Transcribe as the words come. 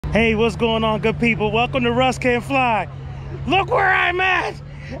Hey, what's going on, good people? Welcome to Russ Can Fly. Look where I'm at!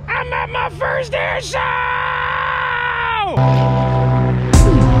 I'm at my first air show!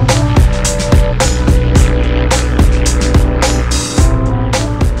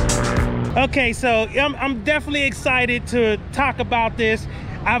 Okay, so I'm definitely excited to talk about this.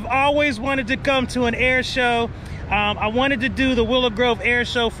 I've always wanted to come to an air show. I wanted to do the Willow Grove Air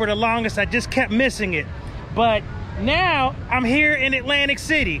Show for the longest. I just kept missing it. But now I'm here in Atlantic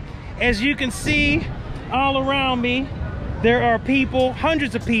City. As you can see all around me, there are people,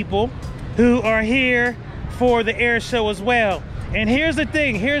 hundreds of people, who are here for the air show as well. And here's the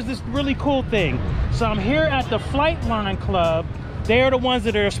thing, here's this really cool thing. So I'm here at the Flightline Club. They're the ones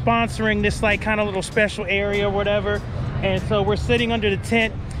that are sponsoring this like kind of little special area or whatever. And so we're sitting under the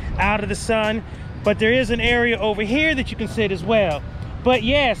tent out of the sun. But there is an area over here that you can sit as well. But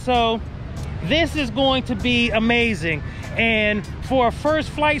yeah, so this is going to be amazing. And for a first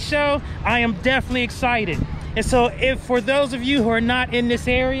flight show, I am definitely excited. And so if for those of you who are not in this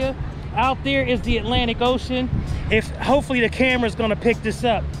area, out there is the Atlantic Ocean. Hopefully the camera's gonna pick this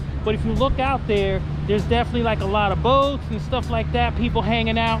up. But if you look out there, there's definitely like a lot of boats and stuff like that, people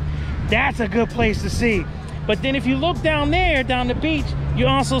hanging out. That's a good place to see. But then if you look down there, down the beach, you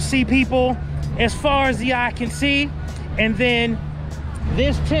also see people as far as the eye can see. And then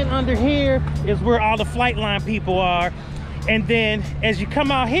this tent under here is where all the Flightline people are. And then as you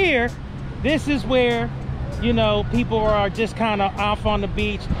come out here, this is where, you know, people are just kind of off on the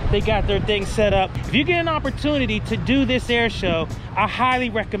beach. They got their things set up. If you get an opportunity to do this air show, I highly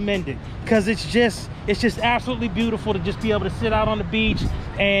recommend it, because it's just absolutely beautiful to just be able to sit out on the beach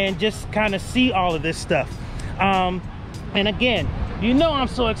and just kind of see all of this stuff. And again, you know, I'm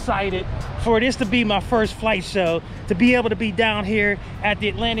so excited for this to be my first flight show, to be able to be down here at the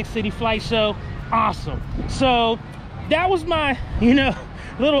Atlantic City Flight Show. Awesome. So that was my, you know,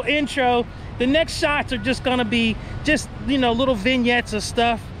 little intro. The next shots are just gonna be just, you know, little vignettes of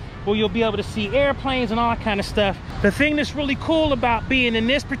stuff where you'll be able to see airplanes and all that kind of stuff. The thing that's really cool about being in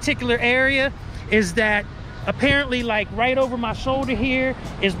this particular area is that apparently, like right over my shoulder here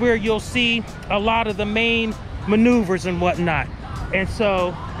is where you'll see a lot of the main maneuvers and whatnot. And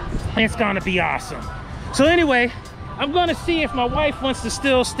so it's gonna be awesome. So anyway, I'm gonna see if my wife wants to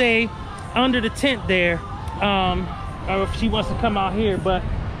still stay under the tent there, or if she wants to come out here. But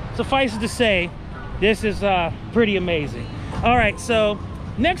suffice it to say, this is pretty amazing. All right, so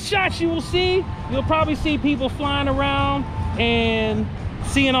next shots you will see, you'll probably see people flying around and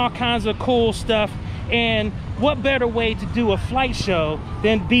seeing all kinds of cool stuff. And what better way to do a flight show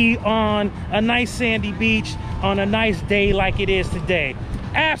than be on a nice sandy beach on a nice day like it is today.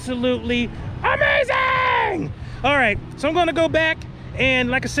 Absolutely amazing. All right, so I'm gonna go back, and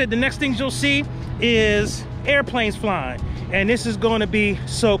like I said, the next things you'll see is airplanes flying, and this is going to be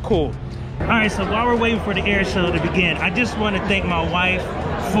so cool. All right, so while we're waiting for the air show to begin, I just want to thank my wife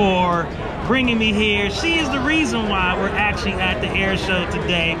for bringing me here. She is the reason why we're actually at the air show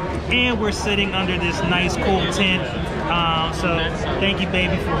today, and we're sitting under this nice cool tent. So thank you,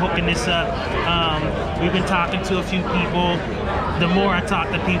 baby, for hooking this up. We've been talking to a few people. The more I talk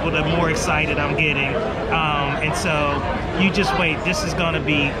to people, the more excited I'm getting. And so you just wait, this is gonna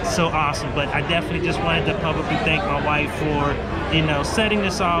be so awesome. But I definitely just wanted to publicly thank my wife for, you know, setting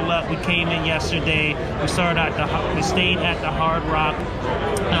this all up. We came in yesterday. We stayed at the Hard Rock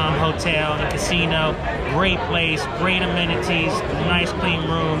Hotel and Casino. Great place, great amenities, nice clean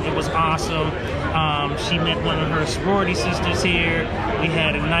room. It was awesome. She met one of her sorority sisters here. We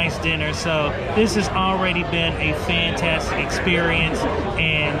had a nice dinner. So this has already been a fantastic experience.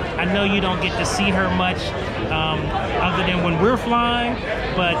 And I know you don't get to see her much other than when we're flying,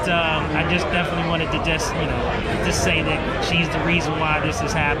 but I just definitely wanted to just, you know, just say that she's the reason why this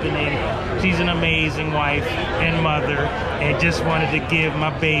is happening. She's an amazing wife and mother, and just wanted to give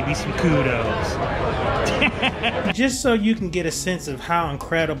my baby some kudos. Just so you can get a sense of how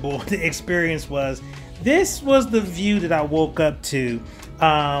incredible the experience was, this was the view that I woke up to,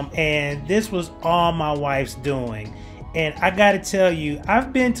 and this was all my wife's doing. And I gotta tell you,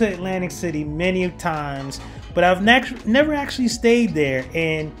 I've been to Atlantic City many times, but I've never actually stayed there.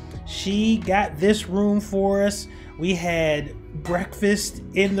 And she got this room for us. We had breakfast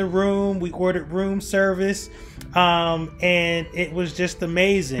in the room. We ordered room service, and it was just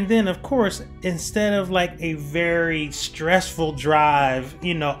amazing. And then, of course, instead of like a very stressful drive,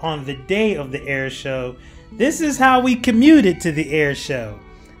 you know, on the day of the air show, this is how we commuted to the air show.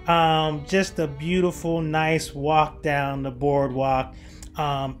 Just a beautiful, nice walk down the boardwalk.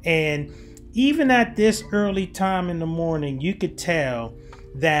 And even at this early time in the morning, you could tell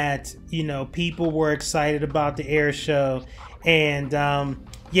that, you know, people were excited about the air show. And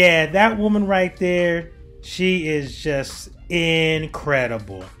Yeah, that woman right there, she is just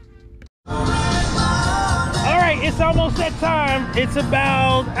incredible. All right, it's almost that time. It's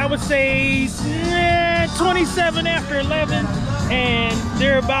about, I would say, 27 after 11, and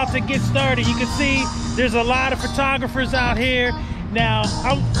they're about to get started. You can see there's a lot of photographers out here. Now,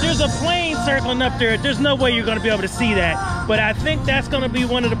 there's a plane circling up there. There's no way you're going to be able to see that, but I think that's going to be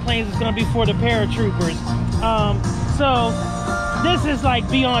one of the planes that's going to be for the paratroopers. So this is like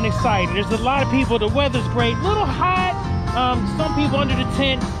beyond exciting. There's a lot of people. The weather's great. A little hot. Some people under the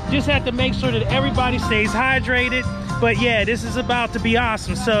tent just have to make sure that everybody stays hydrated. But yeah, this is about to be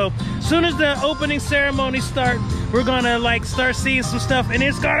awesome. So as soon as the opening ceremony start, we're gonna like start seeing some stuff, and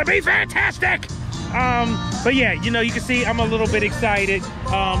it's gonna be fantastic. But yeah, you know, you can see I'm a little bit excited.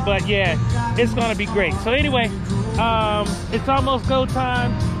 But yeah, it's gonna be great. So anyway, it's almost go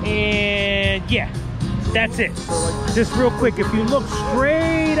time, and yeah, that's it. Just real quick, if you look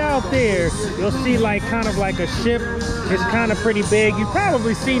straight out there, you'll see like kind of like a ship. It's kind of pretty big. You've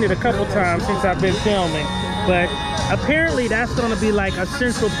probably seen it a couple times since I've been filming, but apparently that's going to be like a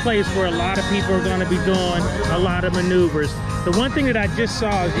central place where a lot of people are going to be doing a lot of maneuvers. The one thing that I just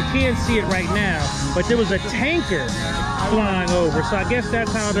saw is, you can't see it right now, but there was a tanker flying over. So I guess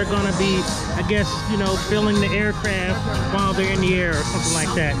that's how they're going to be, I guess, you know, filling the aircraft while they're in the air or something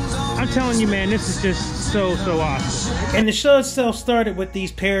like that. I'm telling you, man, this is just so awesome. And the show itself started with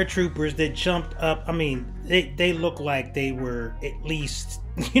these paratroopers that jumped up. I mean, they look like they were at least,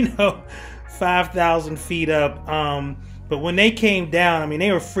 you know, 5,000 feet up. But when they came down, I mean,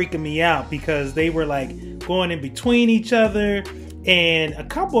 they were freaking me out because they were like going in between each other, and a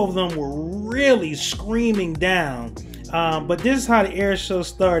couple of them were really screaming down. But this is how the air show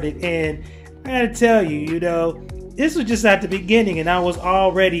started, and I gotta tell you, you know, this was just at the beginning, and I was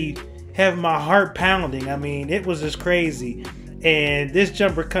already having my heart pounding. I mean, it was just crazy. And this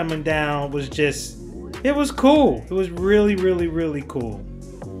jumper coming down was just, it was cool. It was really cool.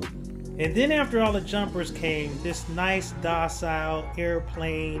 And then after all the jumpers came, this nice docile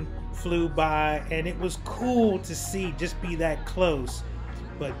airplane flew by, and it was cool to see, just be that close.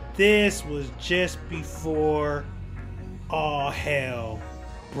 But this was just before all hell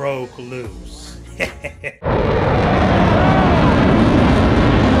broke loose.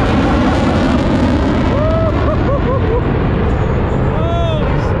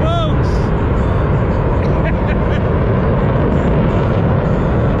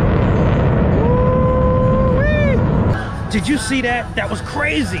 Did you see that? That was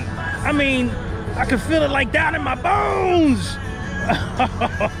crazy. I mean, I could feel it like down in my bones.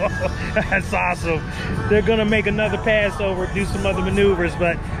 That's awesome. They're gonna make another pass over, do some other maneuvers,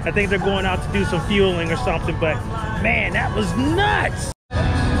 but I think they're going out to do some fueling or something. But man, that was nuts.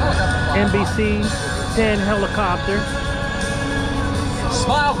 NBC 10 helicopter.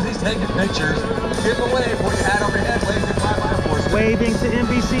 Smile because he's taking pictures. Give a wave when you hat over your head, waving to fly force. Waving to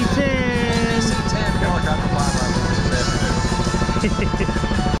NBC 10. NBC 10 helicopter fly force. 4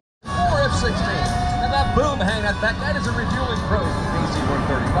 F-16. And that boom hang at back, that is a refueling probe,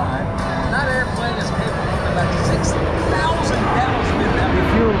 AC-135. That airplane is capable of about 6,000 gallons of that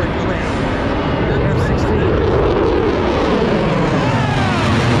refueling plant. That F-16.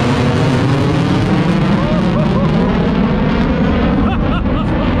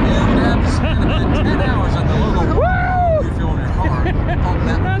 You have to spend about 10 hours at the local refueling your car.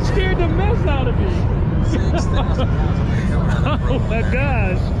 That scared the mess out of me. 6,000 gallons. Oh my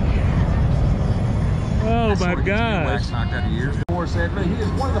gosh. Oh my gosh. Said he is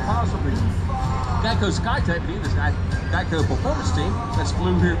one of the pilots of the Geico Skytech team, this Geico performance team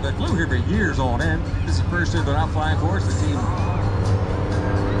that flew here for years on end. This is the first year they're not flying for us. The team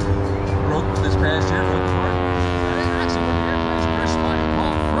broke this past year for the part. And actually one of the airplanes Chris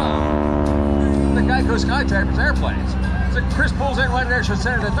bought from the Geico Skytech airplanes. So Chris pulls in right there, shows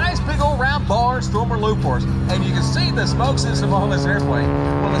center, a nice big old round bar, Stormer loop for us. And you can see the smoke system on this airplane.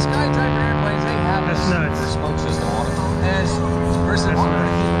 Well, the Skytracker airplanes, they have this smoke system on it. And Chris is wanting to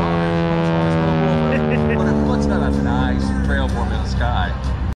keep it on. But it looks like a nice trail for him in the sky.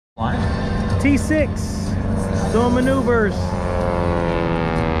 T6, doing maneuvers.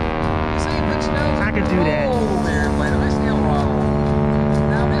 I can do that. Oh, the airplane, a nice aileron.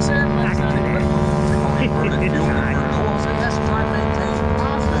 Now this airplane's not even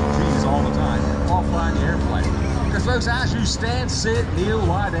folks, as you stand, sit, kneel,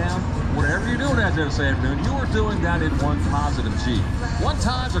 lie down, whatever you're doing out there this afternoon, you are doing that in one positive G. 1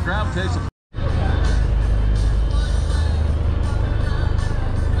 times the gravitational.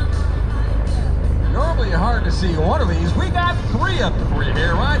 Normally hard to see one of these. We got 3 of them for you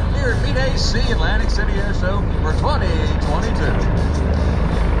here, right here at Meet AC Atlantic City Air Show for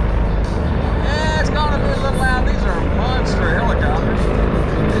 2022.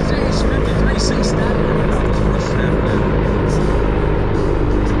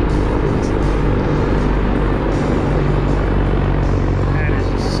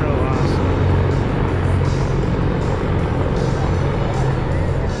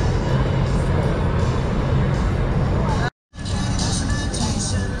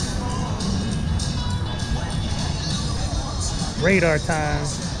 radar time.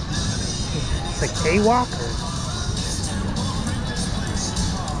 It's a K-Walker.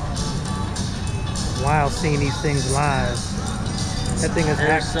 Wow, seeing these things live. That thing is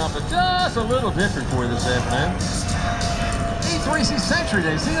Here's something just a little different for you this afternoon. E3C Century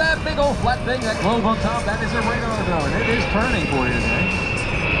Day. See that big old flat thing, that globe on top? That is a radar drone. It is turning for you today.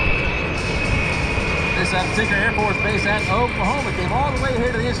 This at Tinker Air Force Base at Oklahoma. Came all the way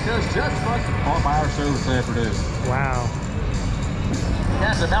here to the East Coast just for on our show this afternoon. Wow.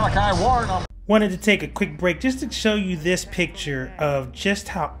 Captain Malachi Warren on. Wanted to take a quick break just to show you this picture of just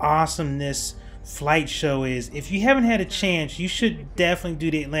how awesome this flight show is. If you haven't had a chance, you should definitely do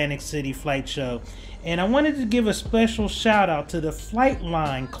the Atlantic City Flight Show. And I wanted to give a special shout out to the Flight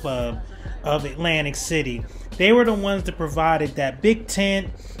Line Club of Atlantic City. They were the ones that provided that big tent.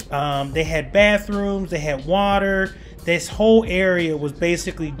 They had bathrooms, they had water. This whole area was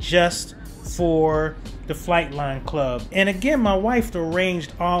basically just for the Flight Line Club. And again, my wife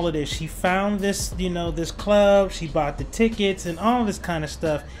arranged all of this. She found this, you know, this club. She bought the tickets and all this kind of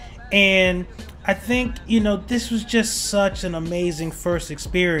stuff. And I think, you know, this was just such an amazing first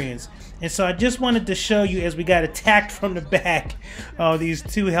experience. And so I just wanted to show you, as we got attacked from the back of these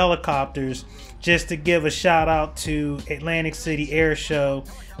two helicopters, just to give a shout out to Atlantic City Air Show.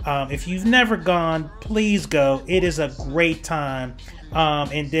 If you've never gone, please go. It is a great time.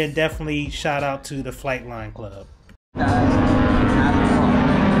 And then definitely shout out to the Flight Line Club.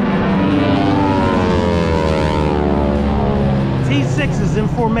 T6 is in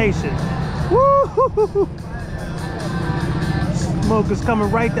formation. Woo! Smoke is coming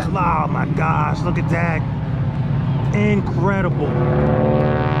right down. Oh my gosh, look at that. Incredible.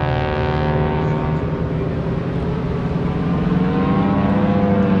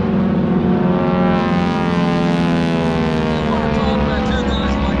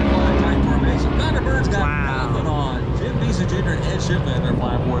 Thunderbirds got nothing on. Jim Beasley Jr. and Shipman, they're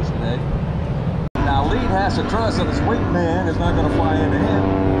flying for us today. Now, Lead has to trust that his wingman is not going to fly into him.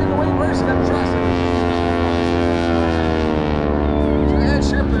 And the wingman's got to trust it. So Ed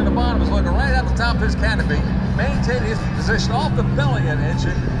Shipman at the bottom is looking right at the top of his canopy, maintaining his position off the belly of the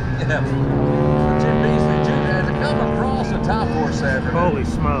engine. Yeah. Jim Beasley Jr. has to come across the top for us there. Holy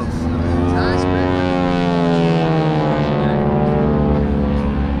smokes. Nice big.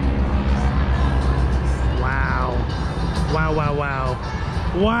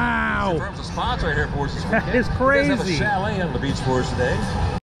 Wow. In terms of sponsor here for us this weekend. That is crazy. We have a chalet on the beach for us today.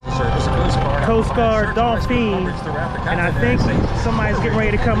 Service Coast Guard Dolphin. And I think somebody's getting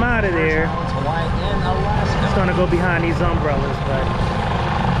ready to come out of there. It's going to go behind these umbrellas, but...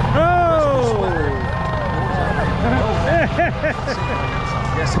 Oh!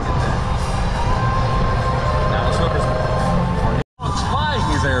 Flying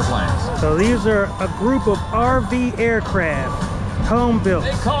these airplanes. So these are a group of RV aircraft. Home built.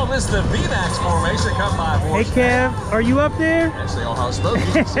 They call this the VMAX formation. Come by, boys. Hey Kev, are you up there? Actually, all how smoke.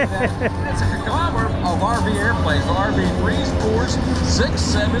 You can see that. It's a conglomerate of RV airplanes, RV3s, 4s,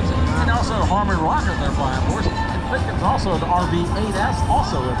 6s, 7s, and also Harmon rocket they're flying for us. And Pickens also the RV8S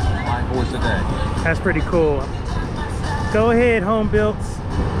also flying for us today. That's pretty cool. Go ahead, home builts.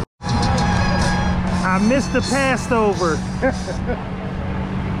 I missed the passed over.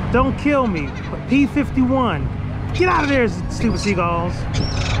 Don't kill me. But P-51. Get out of there, stupid seagulls.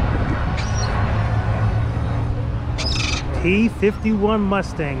 P-51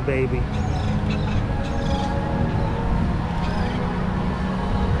 Mustang, baby.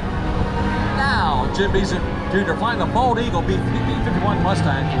 Now, Jim Beasley Jr. flying the Bald Eagle P-51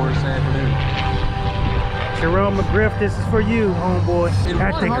 Mustang for us this afternoon. Jerome McGriff, this is for you, homeboy.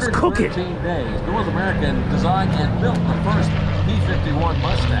 That thing is cooking. 13 days, North American designed and built the first P-51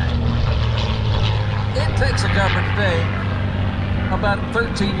 Mustang. It takes a government today about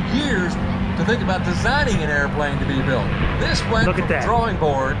 13 years to think about designing an airplane to be built. This went from drawing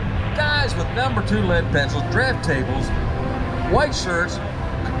board, guys with #2 lead pencils, draft tables, white shirts,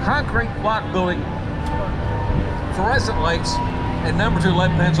 concrete block building, fluorescent lights, and #2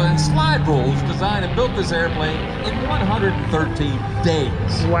 lead pencil and slide rules designed and built this airplane in 113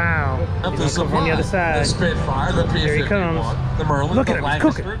 days. Wow. Up to the on the other side. The Spitfire, the P-51, the Merlin, the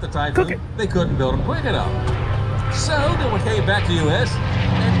Lancaster, the Typhoon, they couldn't build them quick enough. So then we came back to U.S.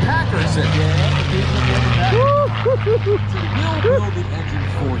 and Packard said, yeah, we'll build the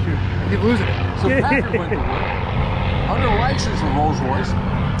engines for you. You're losing it. So Packard went to work under license of Rolls-Royce,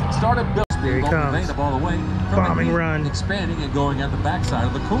 started building. Here he comes. Up all the way Bombing run. Expanding and going at the backside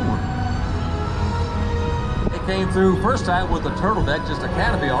of the cooler. It came through first time with a turtleneck, just a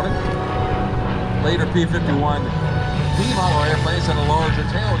canopy on it. Later P-51 B-model airplanes had a larger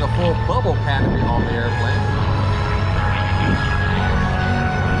tail with a full bubble canopy on the airplane.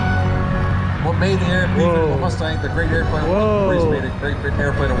 made the P-51 Mustang, the great airplane. He's made a great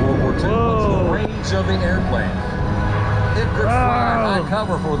airplane in World War II. What's the range of the airplane? It could fly high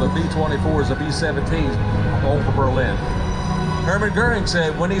cover for the B-24s, the B-17s over Berlin. Hermann Goering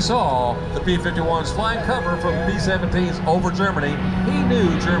said when he saw the P-51s flying cover from the B-17s over Germany, he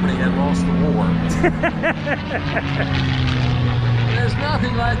knew Germany had lost the war. There's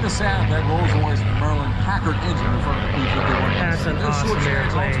nothing like the sound that Rolls-Royce Merlin Packard engine in front of the P-51. That's an awesome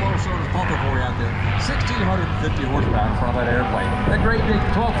airplane. All 12 cylinders pumping for you out there. 1,650 horsepower in front of that airplane. That great big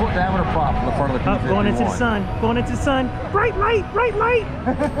 12-foot diameter prop in the front of the P-51. Going into the sun. Going into the sun. Bright light. Bright light.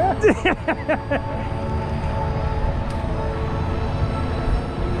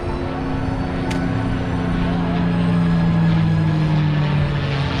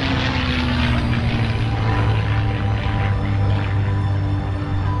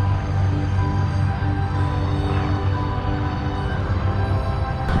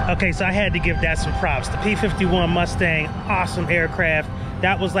 Okay, so I had to give that some props. The P-51 Mustang, awesome aircraft.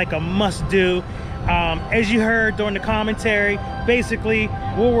 That was like a must-do. As you heard during the commentary, basically,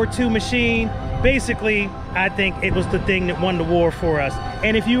 World War II machine, basically, I think it was the thing that won the war for us.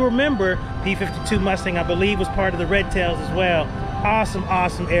 And if you remember, P-52 Mustang, I believe, was part of the Red Tails as well. Awesome,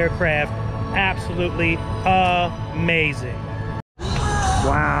 awesome aircraft. Absolutely amazing.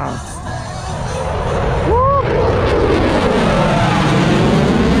 Wow.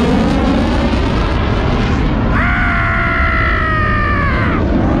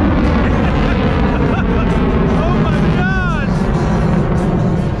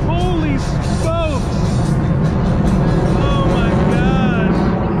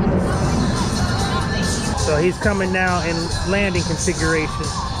 He's coming now in landing configuration.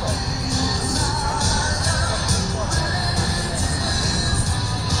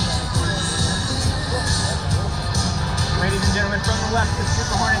 Ladies and gentlemen, from the left, the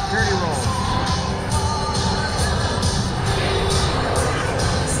Super Hornet dirty roll.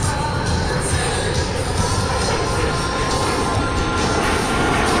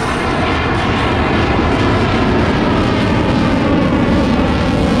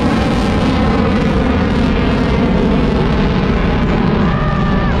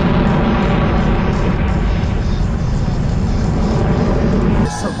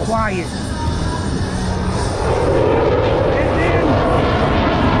 Quiet.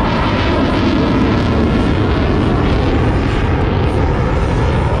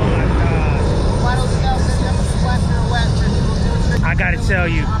 I gotta tell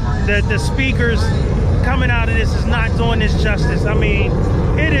you, the speakers coming out of this is not doing this justice. I mean,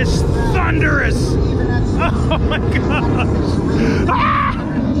 it is thunderous. Oh my gosh. Ah!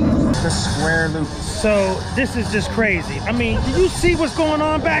 The square loop. So this is just crazy. I mean, do you see what's going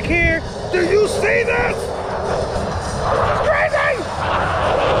on back here? Do you see this? It's crazy!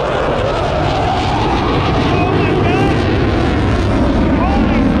 Oh my God!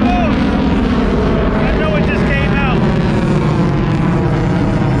 Holy smokes! I know it just came out.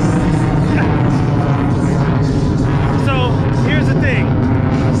 So here's the thing.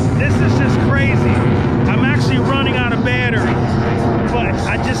 This is just crazy. I'm actually running out of battery. But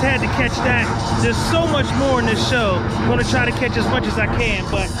I just had to catch that. There's so much more in this show. I'm gonna try to catch as much as I can,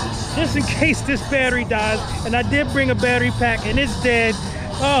 but just in case this battery dies, and I did bring a battery pack and it's dead.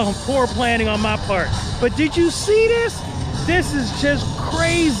 Oh, poor planning on my part. But did you see this? This is just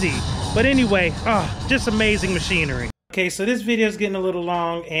crazy. But anyway, just amazing machinery. Okay, so this video is getting a little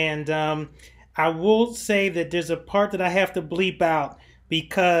long, and I will say that there's a part that I have to bleep out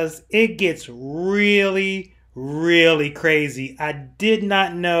because it gets really crazy. I did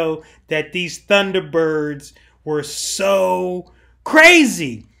not know that these Thunderbirds were so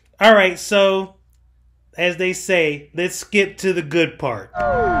crazy. All right, so as they say, let's skip to the good part.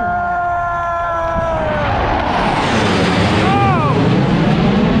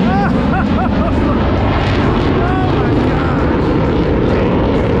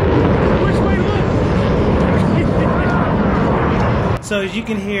 So as you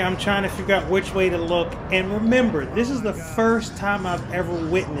can hear, I'm trying to figure out which way to look. And remember, this is the first time I've ever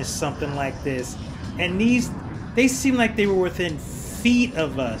witnessed something like this. And they seem like they were within feet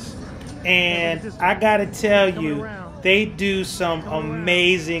of us. And I gotta tell you, they do some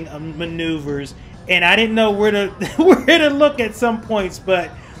amazing maneuvers. And I didn't know where to look at some points,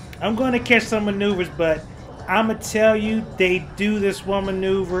 but I'm gonna catch some maneuvers. But I'm gonna tell you, they do this one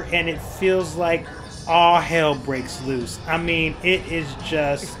maneuver and it feels like all hell breaks loose. I mean, it is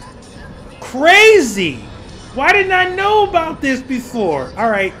just crazy. Why didn't I know about this before? All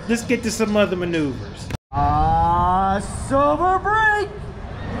right, let's get to some other maneuvers. Silver break.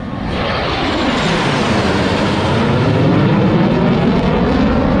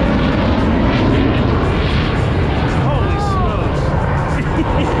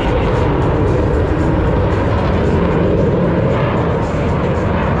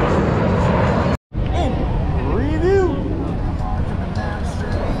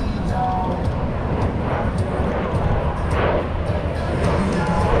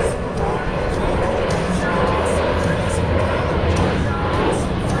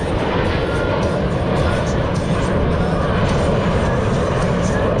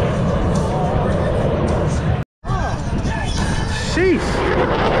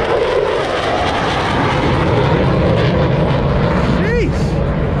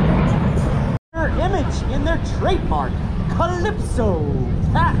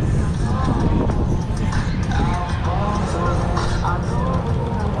 pass.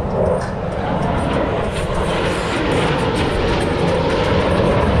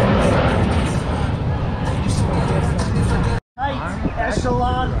 Tight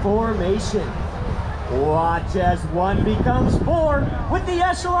echelon formation. Watch as one becomes four with the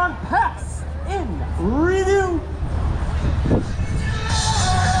echelon pass in review.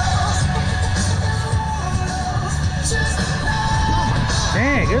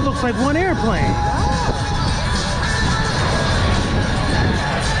 Dang, it looks like one airplane.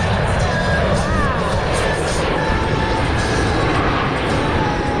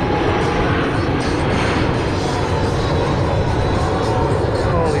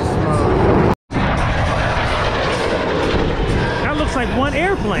 Like one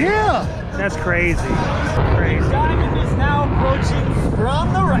airplane. Yeah, that's crazy. Crazy. Diamond is now approaching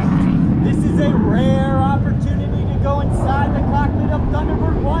from the right. This is a rare opportunity to go inside the cockpit of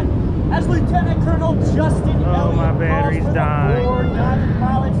Thunderbird 1 as Lieutenant Colonel Justin Elliott my battery's calls for dying. the 4 Diamond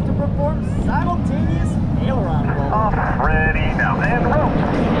pilots to perform simultaneous aileron roll. Off, ready, now, and roll.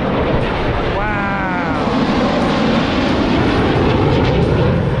 Wow.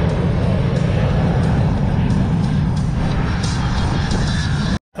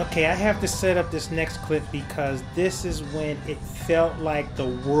 Okay, I have to set up this next clip because this is when it felt like the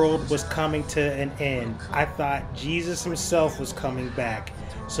world was coming to an end. I thought Jesus himself was coming back.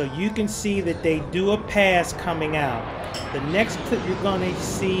 So you can see that they do a pass coming out. The next clip you're going to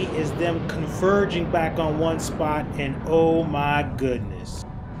see is them converging back on one spot, and oh my goodness.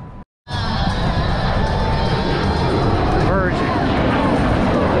 Converging.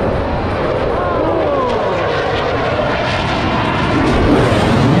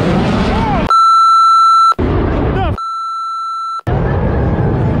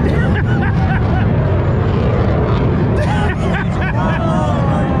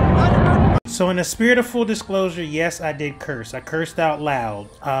 So in the spirit of full disclosure, yes, I did curse. I cursed out loud.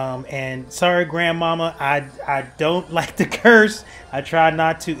 And sorry, grandmama, I don't like to curse. I try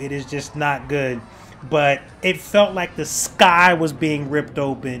not to. It is just not good. But it felt like the sky was being ripped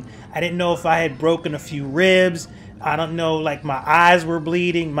open. I didn't know if I had broken a few ribs. I don't know, like my eyes were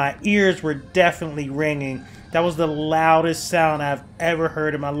bleeding. My ears were definitely ringing. That was the loudest sound I've ever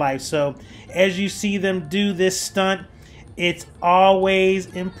heard in my life. So as you see them do this stunt, it's always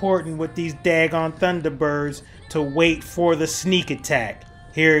important with these daggone Thunderbirds to wait for the sneak attack.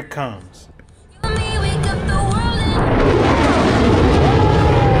 Here it comes.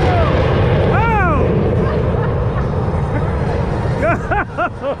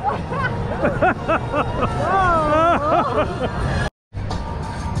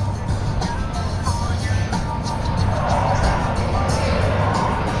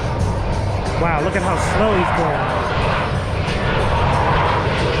 Wow, look at how slow he's going.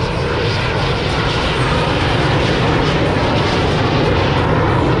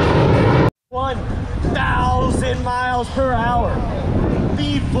 1,000 miles per hour.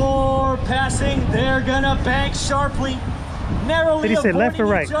 Before passing, they're gonna bank sharply, narrowly Did he say left or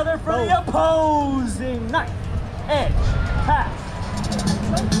avoiding right? each other for the opposing knife edge pass.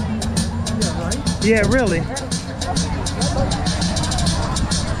 Yeah, really.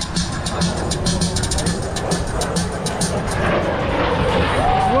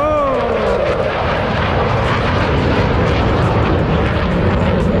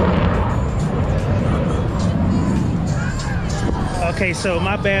 Okay, so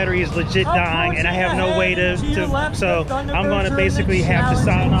my battery is legit dying and I have no way to so I'm going to basically have to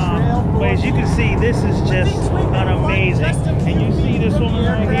sign off. But as you can see, this is just an amazing. And you see this woman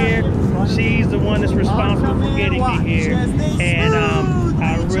right here, she's the one that's responsible for getting me here. And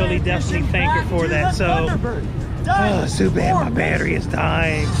I really definitely thank her for that. So, it's too bad my battery is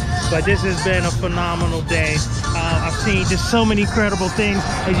dying. But this has been a phenomenal day. I've seen just so many incredible things,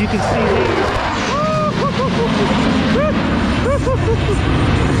 as you can see here.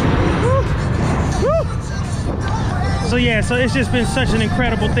 So yeah, so it's just been such an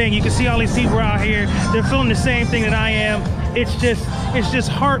incredible thing. You can see all these people out here, they're feeling the same thing that I am. It's just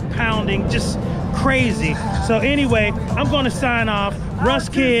heart pounding, just crazy. So anyway, I'm going to sign off. Russ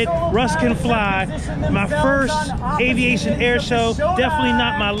Kid, Russ Can Fly. My first aviation air show, definitely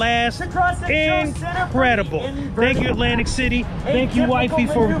not my last. Incredible. Thank you, Atlantic City. Thank you, Wifey,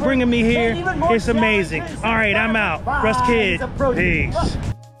 for bringing me here. It's amazing. All right, I'm out. Russ Kid, peace.